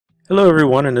Hello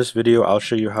everyone, in this video I'll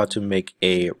show you how to make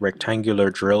a rectangular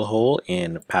drill hole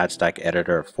in Padstack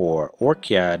Editor for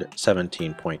OrCAD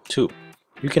 17.2.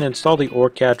 You can install the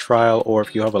OrCAD trial, or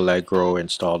if you have Allegro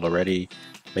installed already,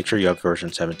 make sure you have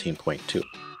version 17.2.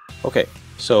 Okay,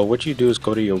 so what you do is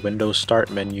go to your Windows Start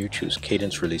menu, choose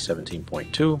Cadence Release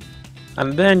 17.2,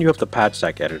 and then you have the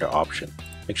Padstack Editor option.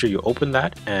 Make sure you open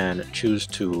that and choose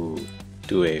to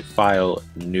do a file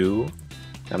new.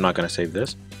 I'm not going to save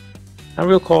this. And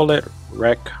we'll call it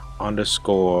rec_drill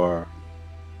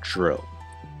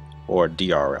or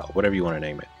DRL, whatever you want to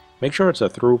name it. Make sure it's a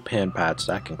through pin pad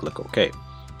stack and click OK.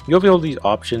 You'll have all these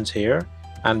options here,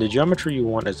 and the geometry you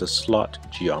want is the slot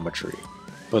geometry.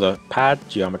 For the pad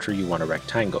geometry you want a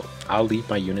rectangle. I'll leave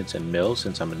my units in mil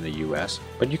since I'm in the US,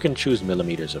 but you can choose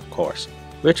millimeters of course,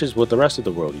 which is what the rest of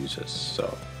the world uses,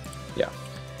 so yeah.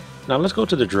 Now let's go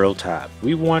to the drill tab.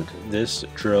 We want this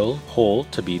drill hole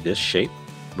to be this shape.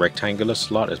 Rectangular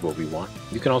slot is what we want.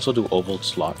 You can also do oval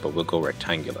slot, but we'll go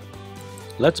rectangular.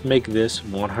 Let's make this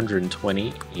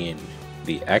 120 in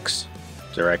the X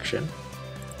direction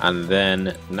and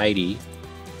then 90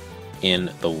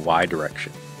 in the Y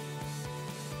direction.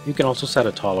 You can also set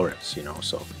a tolerance,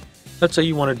 so let's say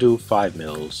you want to do 5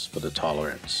 mils for the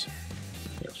tolerance,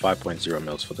 5.0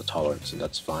 mils for the tolerance, and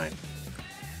that's fine.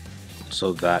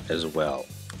 So that as well.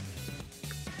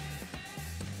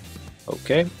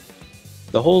 Okay.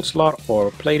 The hole slot or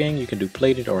plating, you can do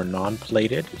plated or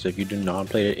non-plated. So if you do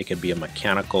non-plated, it can be a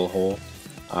mechanical hole.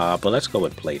 But let's go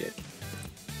with plated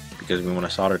because we want to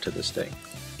solder to this thing.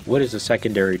 What is a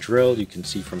secondary drill? You can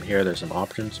see from here there's some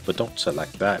options, but don't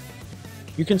select that.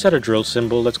 You can set a drill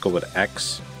symbol. Let's go with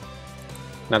X.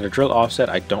 Now the drill offset,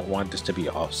 I don't want this to be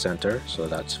off center, so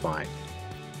that's fine.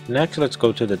 Next, let's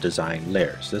go to the design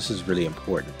layers. This is really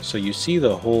important. So you see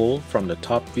the hole from the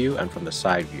top view and from the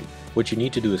side view. What you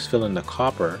need to do is fill in the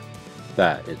copper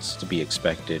that it's to be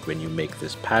expected when you make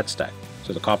this pad stack.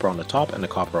 So the copper on the top and the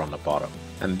copper on the bottom.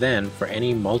 And then for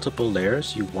any multiple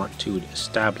layers, you want to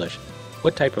establish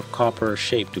what type of copper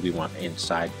shape do we want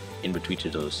inside, in between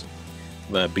those,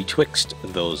 betwixt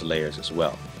those layers as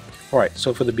well. Alright,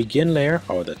 so for the begin layer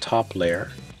or the top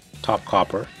layer, top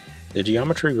copper, the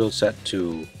geometry will set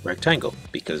to rectangle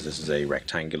because this is a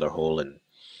rectangular hole and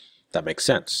that makes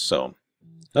sense. So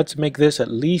let's make this at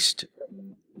least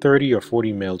 30 or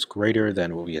 40 mils greater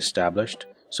than what we established.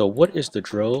 So what is the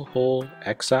drill hole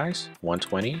X size?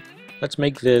 120. Let's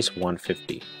make this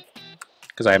 150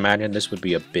 because I imagine this would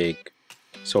be a big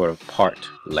sort of part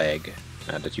leg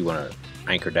that you want to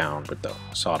anchor down with the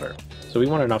solder. So we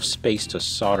want enough space to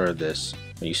solder this.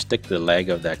 When you stick the leg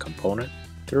of that component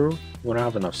through, you want to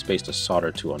have enough space to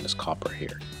solder to on this copper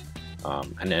here.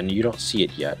 And then you don't see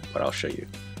it yet, but I'll show you.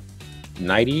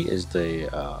 90 is the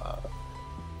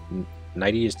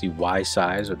Y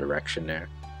size or direction there.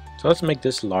 So let's make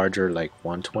this larger, like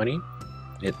 120.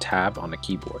 Hit tab on the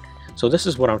keyboard. So this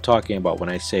is what I'm talking about when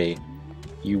I say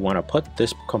you want to put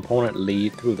this component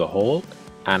lead through the hole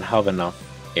and have enough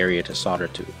area to solder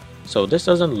to. So this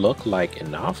doesn't look like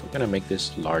enough. I'm gonna make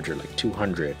this larger, like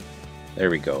 200. There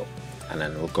we go. And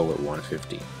then we'll go with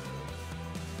 150.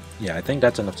 Yeah, I think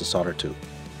that's enough to solder to.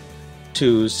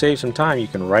 To save some time, you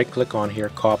can right click on here,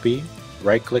 copy,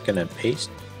 right click and then paste.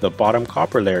 The bottom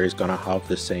copper layer is gonna have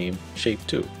the same shape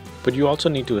too. But you also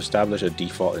need to establish a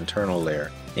default internal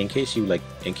layer in case you make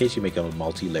a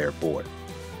multi-layer board.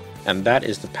 And that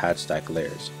is the pad stack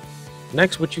layers.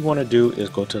 Next, what you want to do is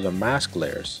go to the mask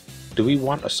layers. Do we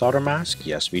want a solder mask?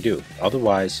 Yes, we do.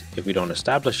 Otherwise, if we don't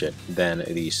establish it, then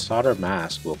the solder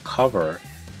mask will cover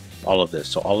all of this.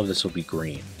 So all of this will be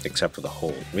green except for the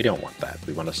hole. We don't want that.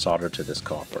 We want to solder to this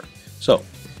copper. So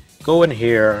go in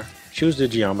here, choose the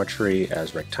geometry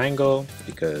as rectangle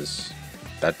because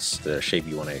that's the shape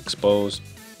you want to expose,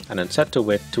 and then set the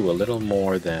width to a little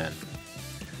more than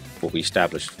what we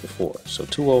established before. So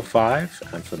 205,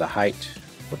 and for the height,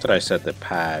 what did I set the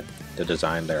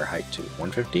design layer height to?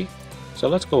 150? So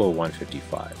let's go with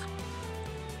 155.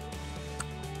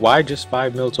 Why just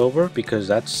 5 mils over? Because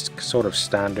that's sort of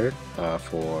standard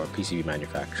for PCB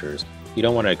manufacturers. You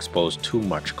don't want to expose too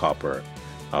much copper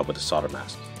with the solder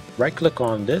mask. Right click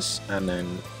on this and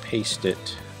then paste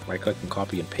it. Right click and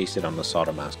copy and paste it on the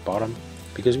solder mask bottom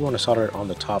because we want to solder it on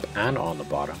the top and on the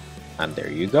bottom. And there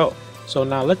you go. So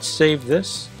now let's save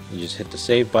this. You just hit the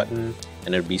save button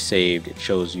and it'll be saved. It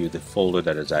shows you the folder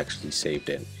that is actually saved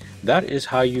in. That is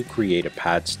how you create a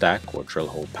pad stack or drill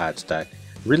hole pad stack.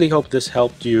 Really hope this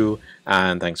helped you,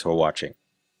 and thanks for watching.